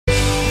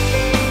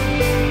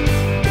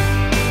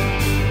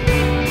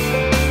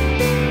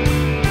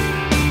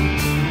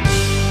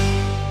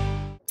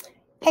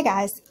Hey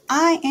guys,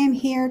 I am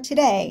here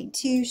today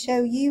to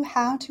show you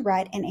how to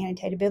write an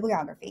annotated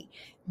bibliography.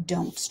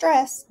 Don't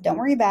stress, don't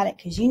worry about it,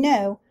 because you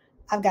know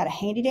I've got a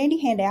handy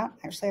dandy handout.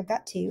 Actually, I've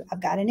got two.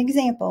 I've got an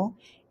example,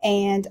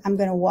 and I'm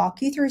going to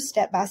walk you through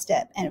step by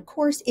step. And of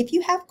course, if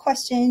you have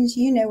questions,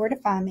 you know where to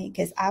find me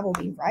because I will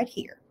be right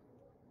here.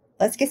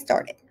 Let's get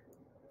started.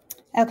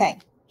 Okay,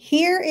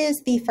 here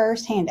is the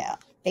first handout.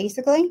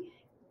 Basically,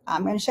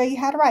 I'm going to show you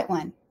how to write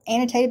one,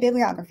 annotated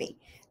bibliography.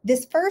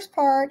 This first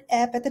part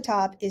up at the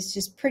top is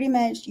just pretty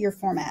much your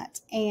format.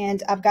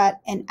 And I've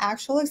got an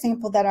actual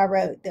example that I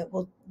wrote that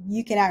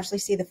you can actually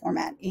see the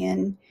format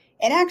in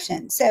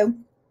action. So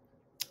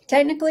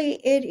technically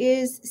it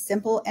is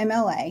simple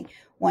MLA,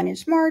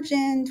 1-inch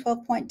margin,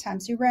 12-point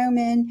Times New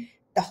Roman.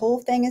 The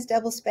whole thing is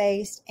double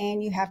spaced,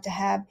 and you have to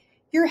have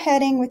your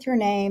heading with your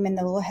name and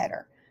the little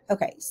header.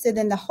 Okay, so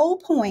then the whole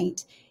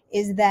point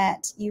is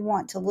that you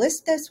want to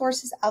list those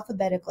sources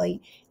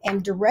alphabetically,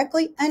 and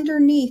directly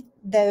underneath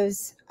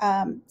those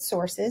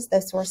sources,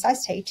 those source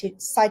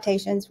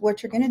citations,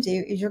 what you're going to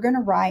do is you're going to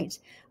write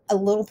a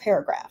little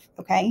paragraph,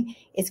 okay?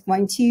 It's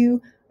going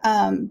to,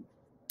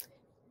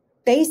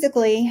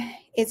 basically,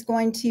 it's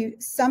going to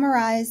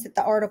summarize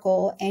the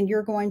article, and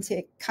you're going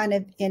to kind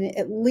of, in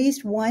at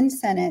least one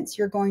sentence,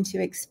 you're going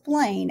to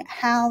explain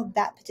how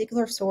that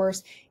particular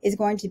source is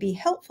going to be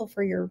helpful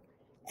for your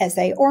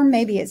essay, or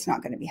maybe it's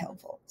not going to be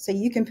helpful. So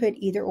you can put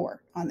either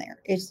or on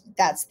there.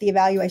 That's the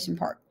evaluation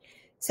part.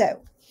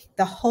 So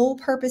the whole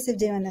purpose of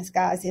doing this,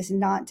 guys, is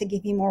not to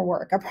give you more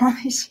work. I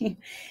promise you.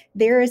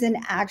 There is an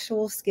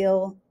actual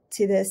skill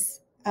to this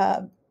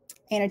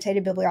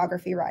annotated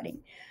bibliography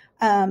writing.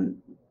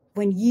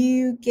 When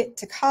you get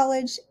to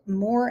college,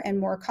 more and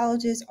more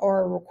colleges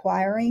are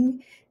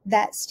requiring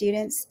that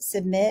students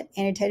submit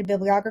annotated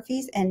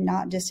bibliographies, and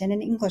not just in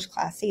an English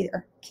class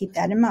either. Keep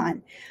that in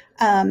mind.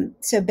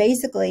 So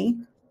basically,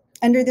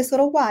 under this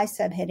little Y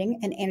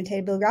subheading, an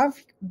annotated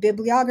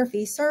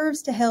bibliography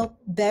serves to help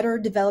better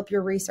develop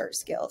your research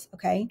skills,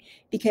 okay?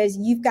 Because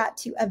you've got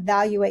to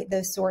evaluate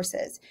those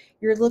sources.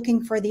 You're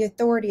looking for the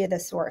authority of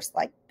the source,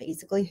 like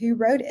basically who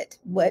wrote it,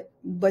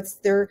 what's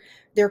their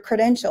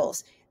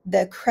credentials,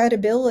 the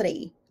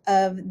credibility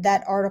of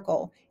that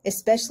article,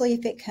 especially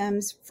if it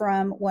comes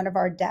from one of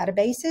our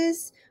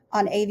databases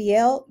on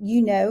AVL.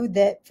 You know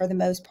that for the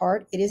most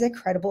part, it is a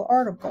credible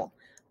article.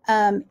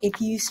 If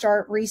you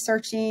start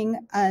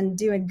researching and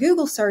doing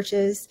Google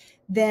searches,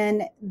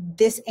 then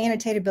this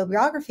annotated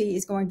bibliography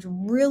is going to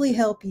really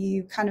help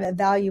you kind of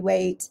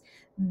evaluate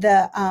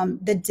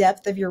the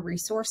depth of your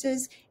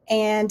resources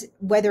and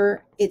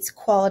whether it's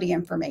quality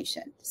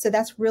information. So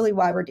that's really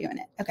why we're doing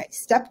it. Okay,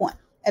 step one,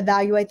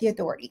 evaluate the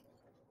authority.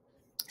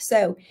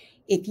 So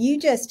if you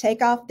just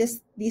take off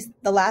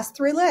the last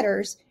three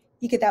letters,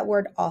 you get that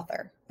word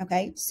author.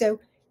 Okay, so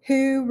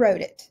who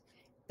wrote it?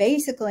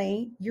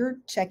 Basically, you're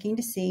checking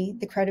to see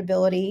the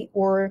credibility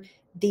or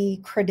the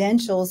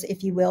credentials,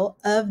 if you will,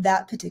 of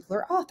that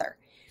particular author.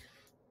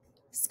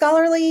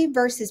 Scholarly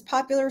versus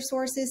popular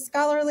sources.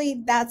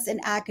 Scholarly, that's an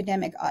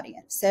academic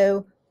audience.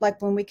 So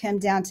like when we come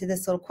down to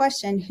this little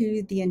question,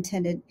 who's the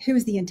intended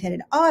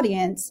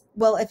audience?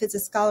 Well, if it's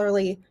a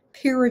scholarly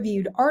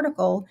peer-reviewed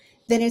article,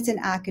 then it's an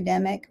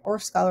academic or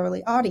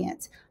scholarly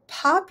audience.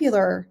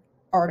 Popular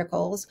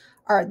articles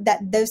are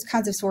those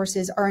kinds of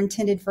sources are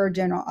intended for a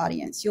general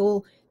audience.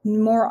 You'll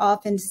more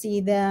often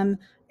see them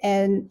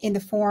in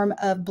the form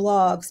of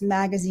blogs,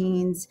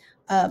 magazines,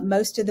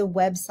 most of the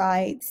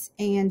websites,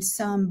 and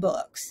some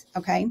books,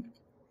 okay?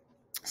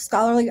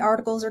 Scholarly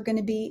articles are going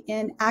to be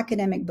in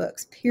academic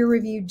books,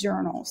 peer-reviewed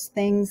journals,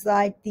 things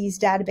like these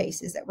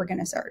databases that we're going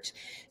to search.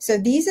 So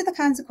these are the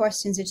kinds of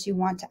questions that you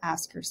want to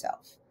ask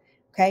yourself,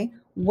 okay?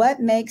 What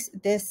makes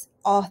this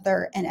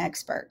author an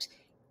expert?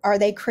 Are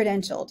they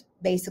credentialed?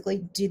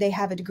 Basically, do they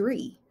have a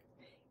degree?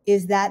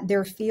 Is that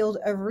their field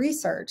of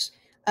research?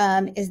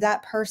 Is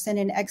that person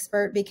an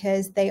expert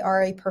because they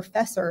are a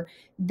professor?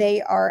 They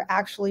are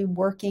actually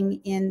working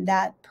in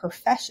that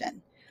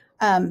profession.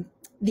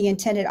 The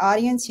intended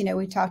audience,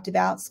 we talked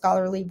about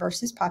scholarly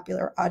versus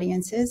popular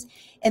audiences.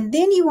 And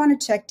then you want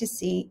to check to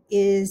see,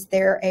 is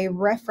there a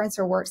reference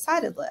or works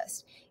cited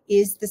list?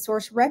 Is the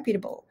source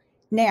reputable?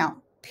 Now,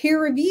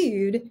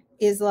 peer-reviewed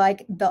is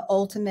like the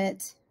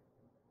ultimate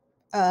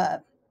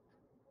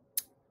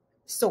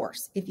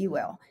source, if you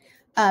will.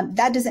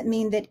 That doesn't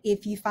mean that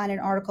if you find an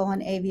article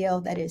on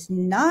AVL that is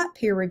not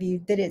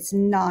peer-reviewed, that it's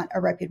not a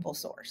reputable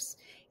source.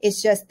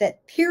 It's just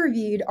that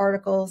peer-reviewed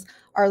articles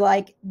are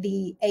like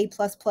the A++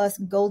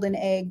 golden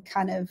egg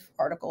kind of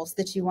articles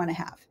that you want to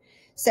have.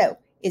 So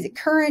is it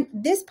current?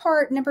 This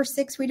part, number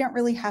 6, we don't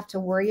really have to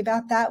worry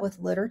about that with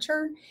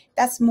literature.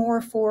 That's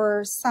more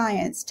for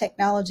science,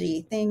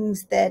 technology,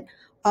 things that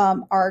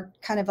are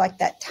kind of like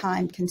that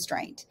time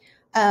constraint.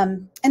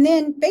 And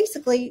then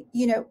basically,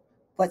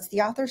 what's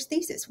the author's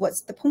thesis?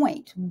 What's the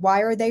point?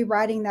 Why are they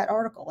writing that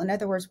article? In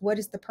other words, what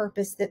is the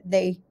purpose that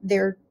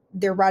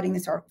they're writing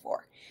this article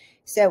for?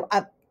 So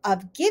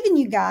I've given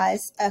you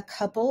guys a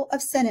couple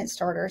of sentence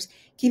starters.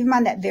 Keep in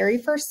mind that very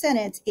first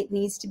sentence, it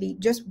needs to be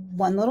just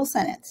one little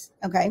sentence,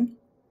 okay?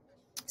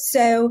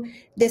 So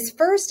this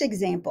first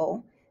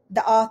example,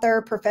 the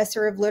author,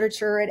 professor of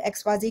literature at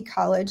XYZ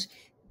College,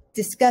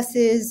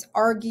 discusses,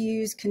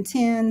 argues,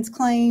 contends,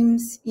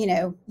 claims,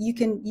 you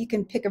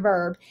can pick a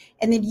verb,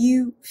 and then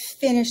you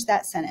finish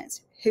that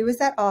sentence. Who is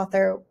that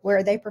author? Where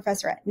are they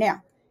professor at?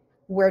 Now,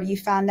 where do you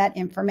find that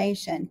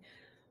information?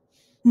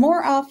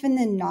 More often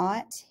than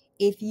not,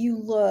 if you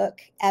look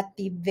at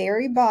the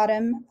very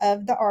bottom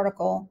of the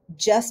article,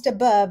 just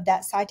above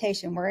that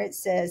citation where it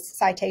says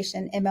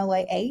citation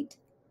MLA 8,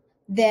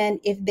 then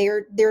if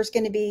there's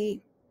going to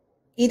be,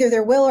 either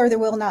there will or there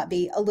will not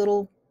be, a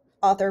little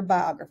author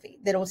biography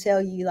that'll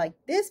tell you, like,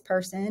 this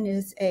person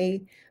is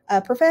a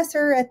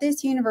professor at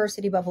this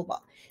university, blah, blah, blah.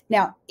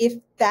 Now, if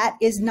that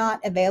is not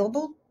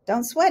available,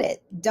 don't sweat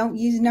it. Don't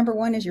use number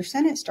 1 as your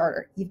sentence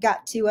starter. You've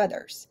got 2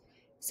 others.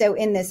 So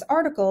in this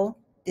article,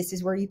 this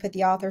is where you put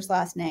the author's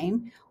last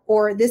name,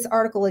 or this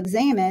article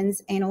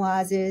examines,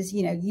 analyzes,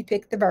 you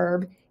pick the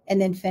verb and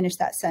then finish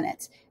that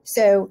sentence.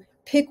 So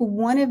pick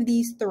one of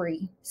these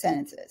 3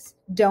 sentences.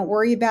 Don't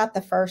worry about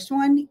the first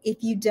one if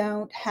you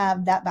don't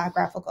have that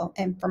biographical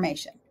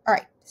information. All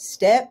right,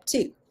 step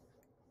 2.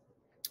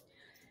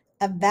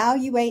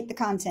 Evaluate the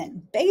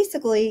content.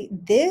 Basically,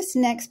 this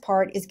next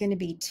part is going to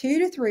be 2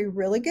 to 3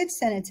 really good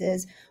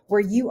sentences where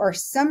you are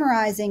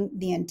summarizing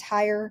the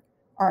entire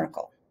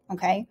article,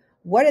 okay?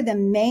 What are the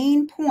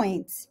main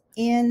points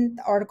in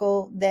the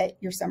article that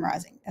you're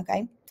summarizing,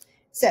 okay?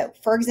 So,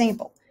 for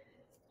example,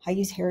 I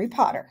use Harry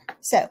Potter.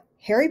 So,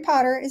 Harry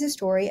Potter is a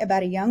story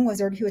about a young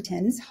wizard who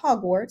attends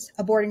Hogwarts,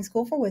 a boarding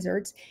school for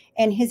wizards,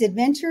 and his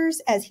adventures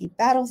as he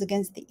battles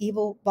against the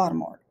evil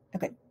Voldemort.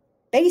 Okay,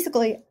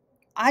 basically,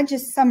 I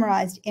just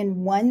summarized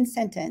in one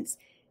sentence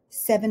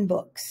 7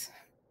 books,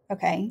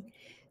 okay?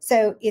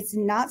 So it's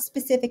not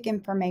specific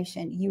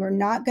information. You are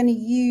not going to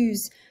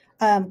use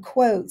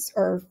quotes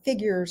or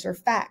figures or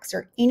facts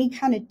or any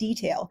kind of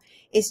detail.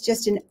 It's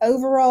just an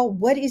overall,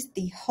 what is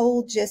the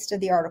whole gist of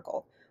the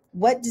article?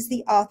 What does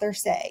the author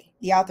say?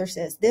 The author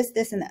says this,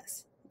 this, and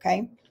this,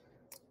 okay?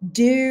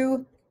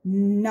 Do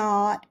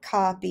not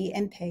copy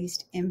and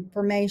paste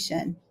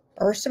information.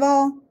 First of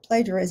all,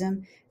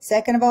 plagiarism.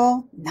 Second of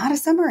all, not a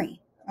summary,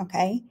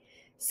 okay?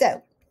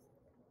 So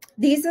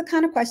these are the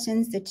kind of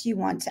questions that you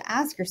want to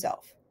ask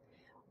yourself.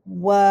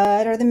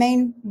 What's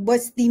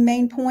the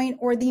main point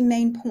or the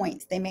main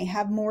points? They may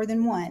have more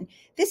than one.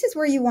 This is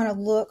where you want to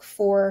look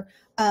for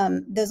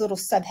those little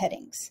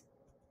subheadings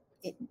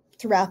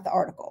throughout the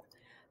article.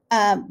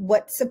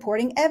 What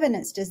supporting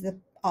evidence does the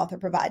author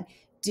provide?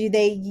 Do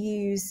they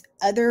use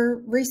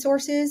other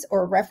resources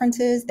or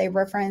references? They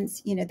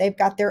reference, they've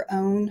got their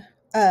own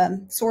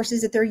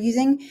sources that they're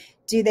using.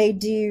 Do they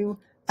do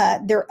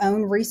their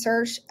own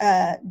research?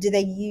 Do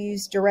they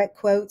use direct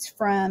quotes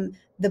from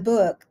the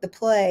book, the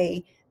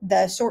play,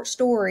 the short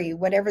story,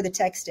 whatever the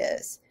text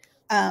is?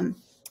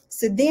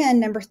 So then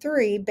number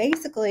 3,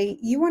 basically,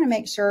 you want to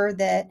make sure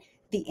that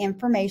the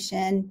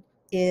information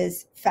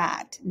is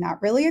fact, not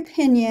really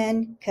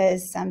opinion,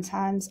 because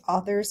sometimes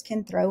authors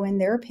can throw in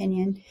their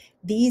opinion.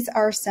 These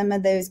are some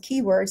of those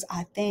keywords.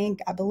 I think,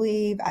 I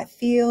believe, I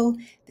feel,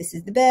 this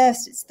is the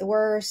best, it's the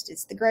worst,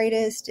 it's the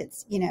greatest,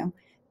 it's,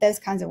 those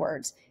kinds of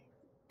words.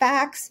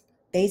 Facts,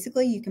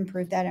 basically, you can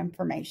prove that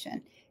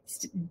information.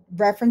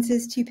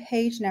 References to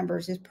page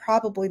numbers is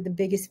probably the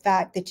biggest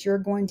fact that you're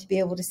going to be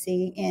able to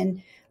see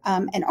in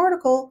an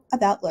article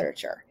about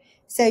literature.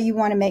 So you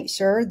want to make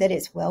sure that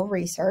it's well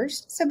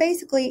researched. So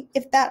basically,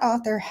 if that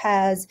author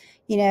has,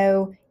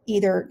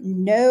 either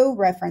no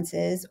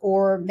references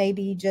or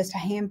maybe just a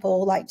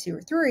handful, like 2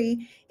 or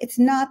 3, it's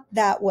not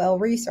that well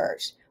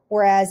researched.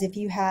 Whereas if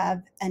you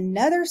have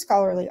another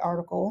scholarly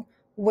article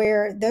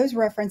where those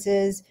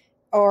references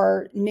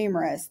are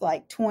numerous,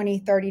 like 20,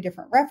 30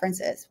 different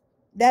references,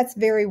 that's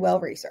very well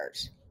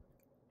researched.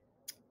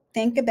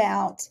 Think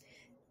about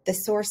the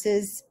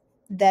sources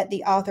that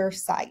the author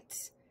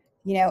cites.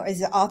 Is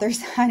the author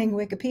citing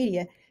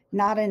Wikipedia?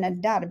 Not in a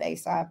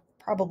database. I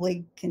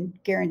probably can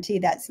guarantee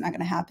that's not going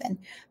to happen.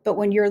 But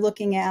when you're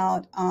looking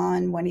out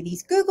on one of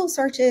these Google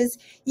searches,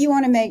 you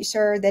want to make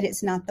sure that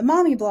it's not the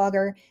mommy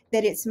blogger,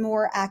 that it's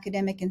more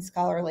academic and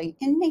scholarly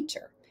in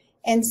nature.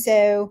 And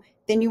so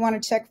then you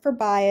want to check for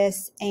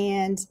bias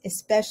and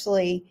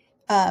especially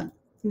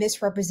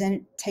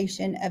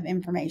misrepresentation of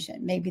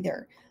information. Maybe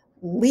they're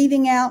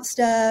leaving out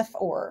stuff,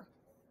 or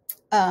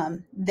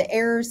the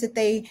errors that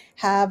they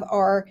have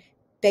are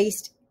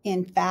based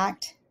in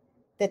fact,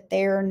 that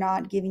they're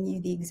not giving you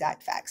the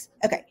exact facts.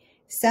 Okay,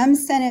 some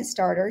sentence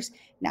starters.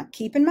 Now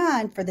keep in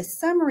mind, for the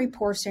summary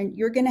portion,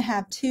 you're going to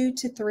have 2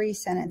 to 3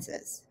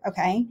 sentences,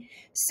 okay?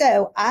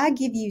 So I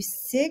give you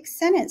 6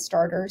 sentence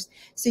starters,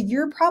 so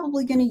you're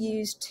probably going to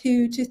use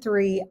 2 to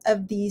 3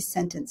 of these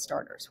sentence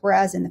starters,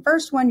 whereas in the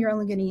first one, you're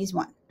only going to use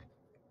 1.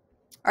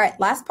 All right,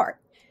 last part.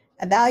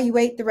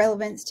 Evaluate the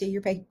relevance to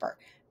your paper.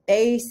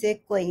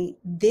 Basically,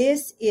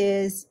 this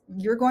is,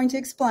 you're going to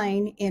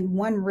explain in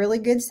one really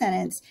good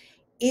sentence,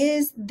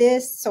 is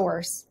this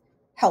source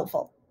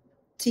helpful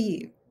to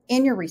you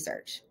in your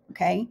research,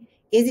 okay?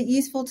 Is it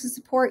useful to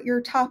support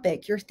your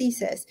topic, your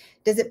thesis?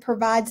 Does it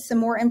provide some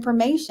more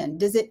information?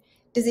 Does it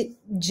Does it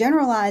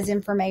generalize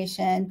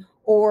information,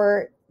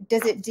 or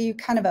does it do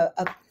kind of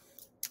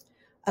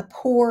a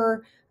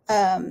poor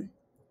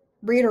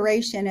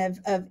reiteration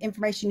of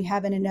information you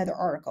have in another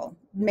article?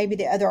 Maybe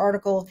the other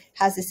article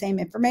has the same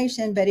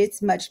information, but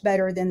it's much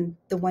better than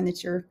the one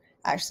that you're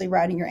actually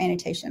writing your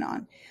annotation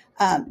on.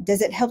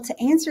 Does it help to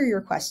answer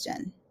your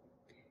question?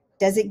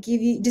 Does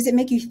it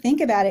make you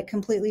think about it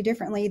completely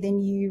differently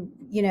than you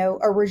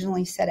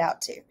originally set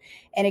out to?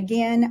 And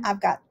again, I've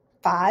got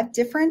 5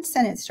 different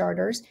sentence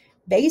starters.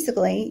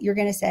 Basically, you're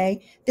going to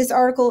say, this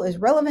article is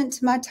relevant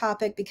to my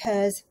topic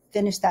because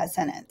finish that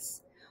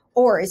sentence.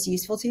 Or it's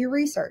useful to your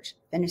research,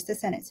 finish the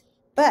sentence.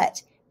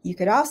 But you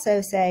could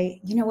also say,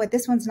 you know what,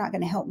 this one's not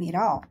going to help me at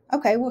all.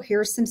 Okay, well,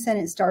 here's some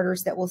sentence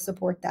starters that will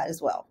support that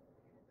as well.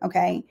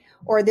 Okay,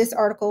 or this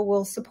article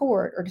will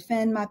support or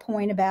defend my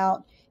point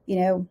about,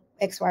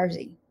 X, Y, or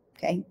Z.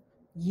 Okay,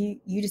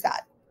 you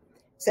decide.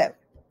 So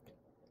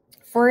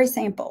for a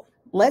sample,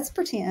 let's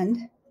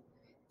pretend,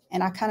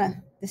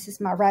 and this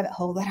is my rabbit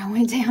hole that I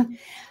went down.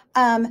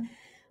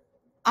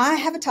 I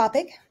have a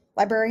topic,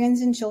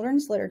 librarians in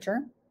children's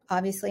literature.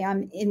 Obviously,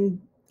 I'm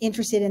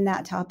interested in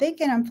that topic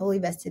and I'm fully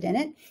vested in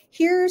it.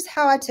 Here's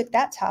how I took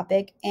that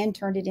topic and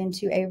turned it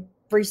into a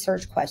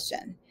research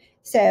question.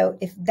 So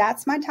if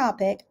that's my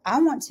topic,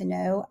 I want to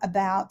know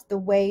about the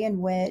way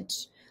in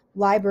which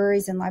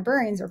libraries and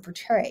librarians are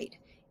portrayed.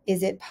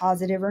 Is it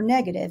positive or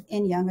negative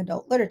in young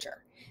adult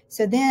literature?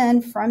 So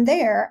then from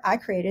there, I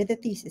created the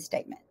thesis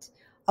statement.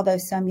 Although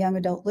some young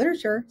adult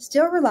literature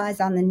still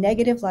relies on the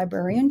negative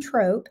librarian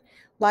trope,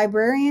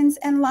 librarians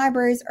and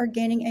libraries are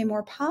gaining a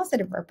more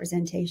positive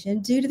representation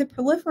due to the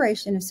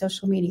proliferation of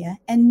social media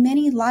and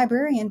many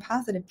librarian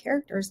positive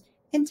characters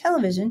in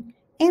television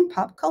and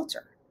pop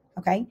culture.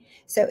 Okay,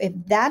 so if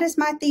that is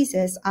my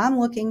thesis, I'm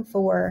looking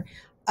for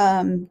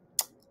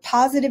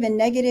positive and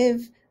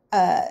negative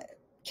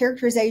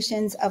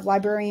characterizations of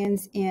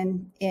librarians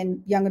in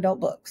young adult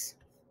books,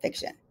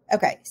 fiction.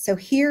 Okay, so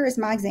here is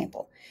my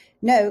example.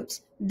 Note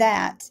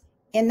that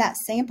in that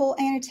sample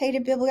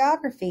annotated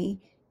bibliography,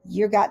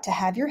 you've got to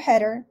have your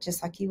header,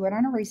 just like you would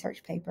on a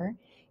research paper.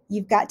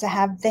 You've got to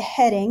have the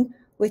heading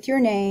with your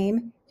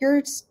name,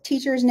 your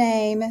teacher's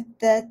name,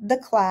 the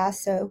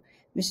class. So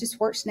Mrs.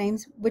 Schwartz's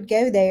names would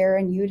go there,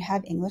 and you would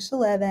have English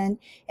 11,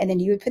 and then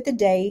you would put the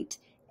date,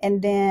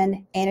 and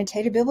then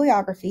annotated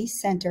bibliography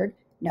centered,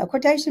 no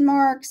quotation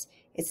marks.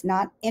 It's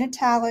not in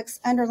italics,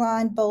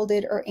 underlined,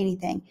 bolded, or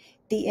anything.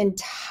 The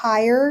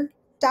entire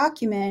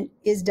document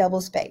is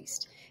double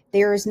spaced.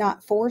 There is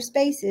not 4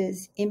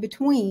 spaces in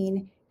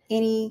between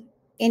any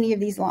of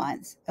these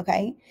lines.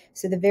 Okay,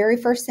 so the very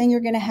first thing you're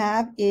going to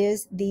have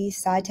is the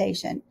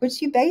citation,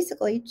 which you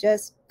basically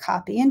just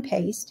copy and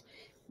paste.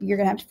 You're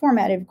going to have to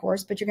format it, of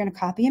course, but you're going to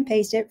copy and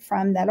paste it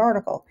from that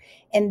article.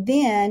 And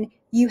then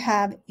you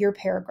have your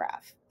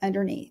paragraph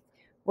underneath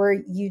where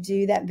you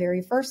do that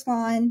very first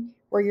line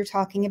where you're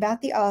talking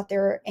about the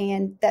author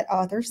and that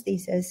author's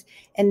thesis.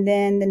 And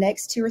then the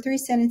next 2 or 3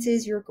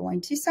 sentences you're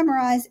going to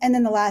summarize. And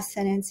then the last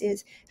sentence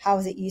is, how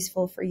is it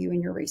useful for you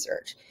in your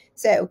research?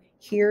 So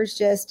here's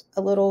just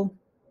a little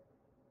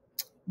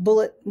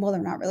bullet. Well,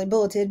 they're not really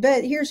bulleted,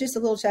 but here's just a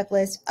little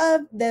checklist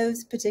of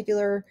those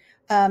particular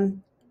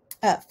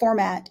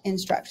format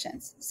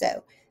instructions.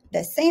 So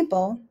the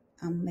sample,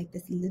 I'll make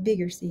this a little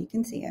bigger so you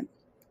can see it.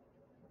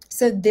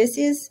 So this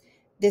is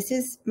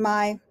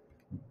my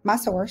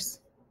source.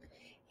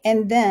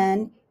 And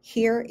then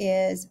here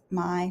is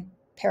my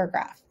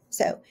paragraph.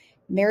 So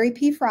Mary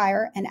P.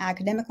 Fryer, an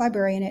academic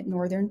librarian at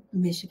Northern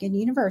Michigan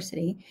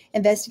University,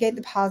 investigate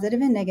the positive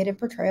and negative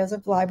portrayals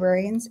of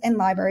librarians and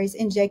libraries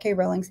in J.K.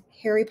 Rowling's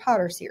Harry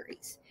Potter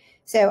series.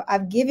 So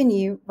I've given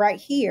you right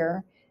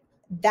here,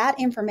 that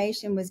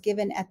information was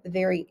given at the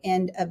very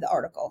end of the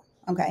article.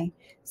 Okay,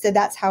 so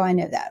that's how I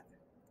know that.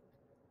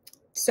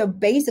 So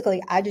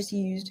basically, I just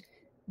used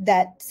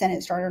that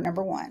sentence starter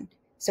number 1.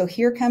 So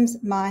here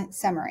comes my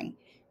summary.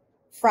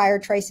 Fryer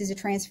traces a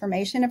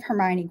transformation of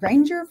Hermione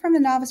Granger from the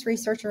novice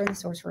researcher in the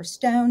Sorcerer's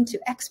Stone to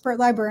expert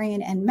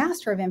librarian and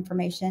master of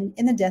information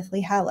in the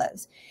Deathly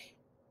Hallows.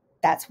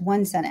 That's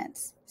one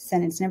sentence.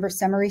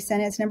 Summary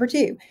sentence number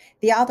 2.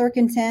 The author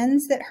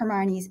contends that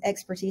Hermione's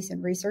expertise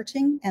in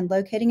researching and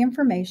locating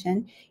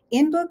information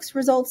in books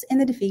results in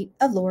the defeat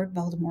of Lord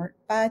Voldemort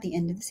by the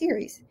end of the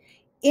series.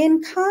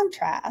 In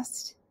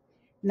contrast,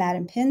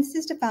 Madame Pince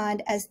is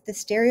defined as the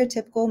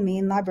stereotypical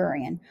mean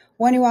librarian,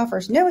 one who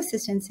offers no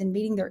assistance in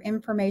meeting their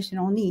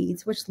informational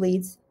needs, which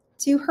leads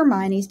to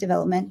Hermione's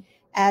development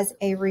as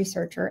a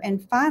researcher.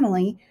 And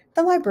finally,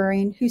 the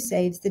librarian who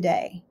saves the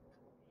day.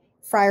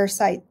 Fryer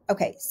cite.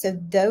 Okay, so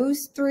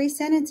those 3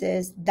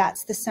 sentences,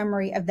 that's the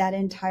summary of that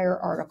entire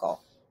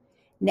article.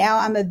 Now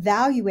I'm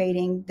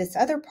evaluating this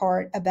other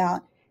part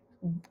about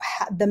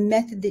the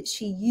method that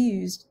she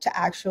used to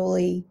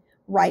actually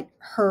write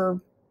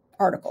her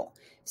article.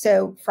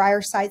 So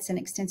Fryer cites an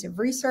extensive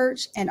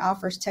research and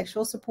offers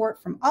textual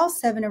support from all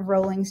 7 of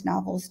Rowling's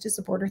novels to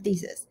support her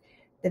thesis.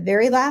 The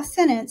very last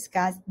sentence,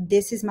 guys,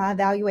 this is my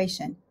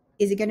evaluation.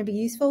 Is it going to be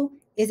useful?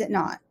 Is it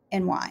not?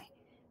 And why?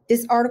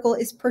 This article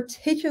is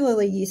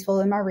particularly useful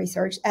in my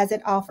research as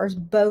it offers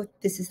both,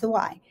 this is the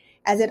why,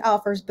 as it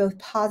offers both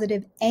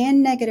positive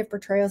and negative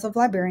portrayals of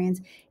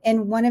librarians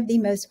in one of the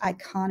most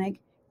iconic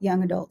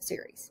young adult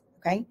series.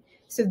 Okay,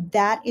 so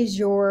that is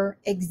your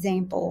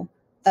example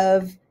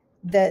of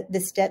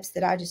the steps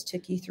that I just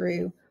took you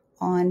through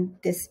on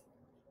this,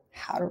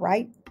 how to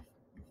write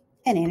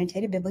an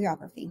annotated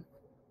bibliography.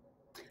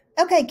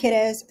 Okay,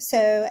 kiddos,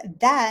 so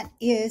that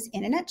is,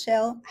 in a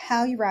nutshell,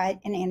 how you write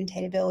an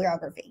annotated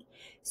bibliography.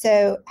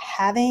 So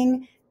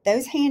having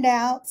those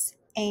handouts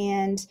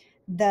and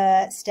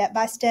the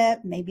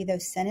step-by-step, maybe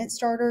those sentence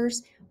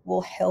starters,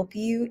 will help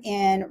you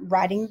in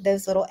writing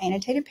those little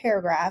annotated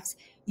paragraphs.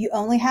 You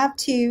only have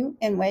 2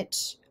 in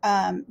which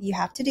you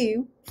have to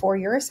do for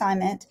your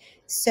assignment.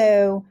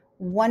 So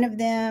one of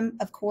them,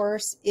 of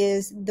course,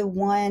 is the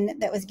one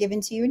that was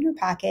given to you in your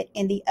packet,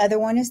 and the other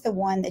one is the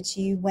one that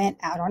you went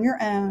out on your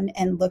own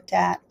and looked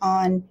at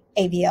on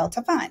ABL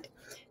to find.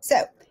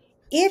 So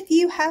if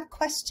you have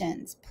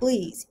questions,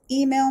 please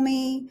email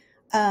me,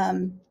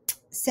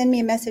 send me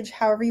a message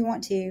however you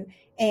want to,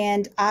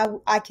 and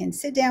I can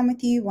sit down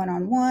with you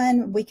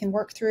one-on-one. We can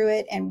work through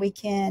it, and we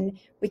can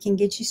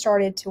get you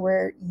started to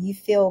where you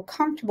feel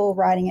comfortable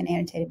writing an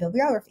annotated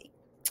bibliography.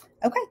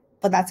 Okay,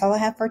 well, that's all I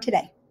have for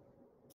today.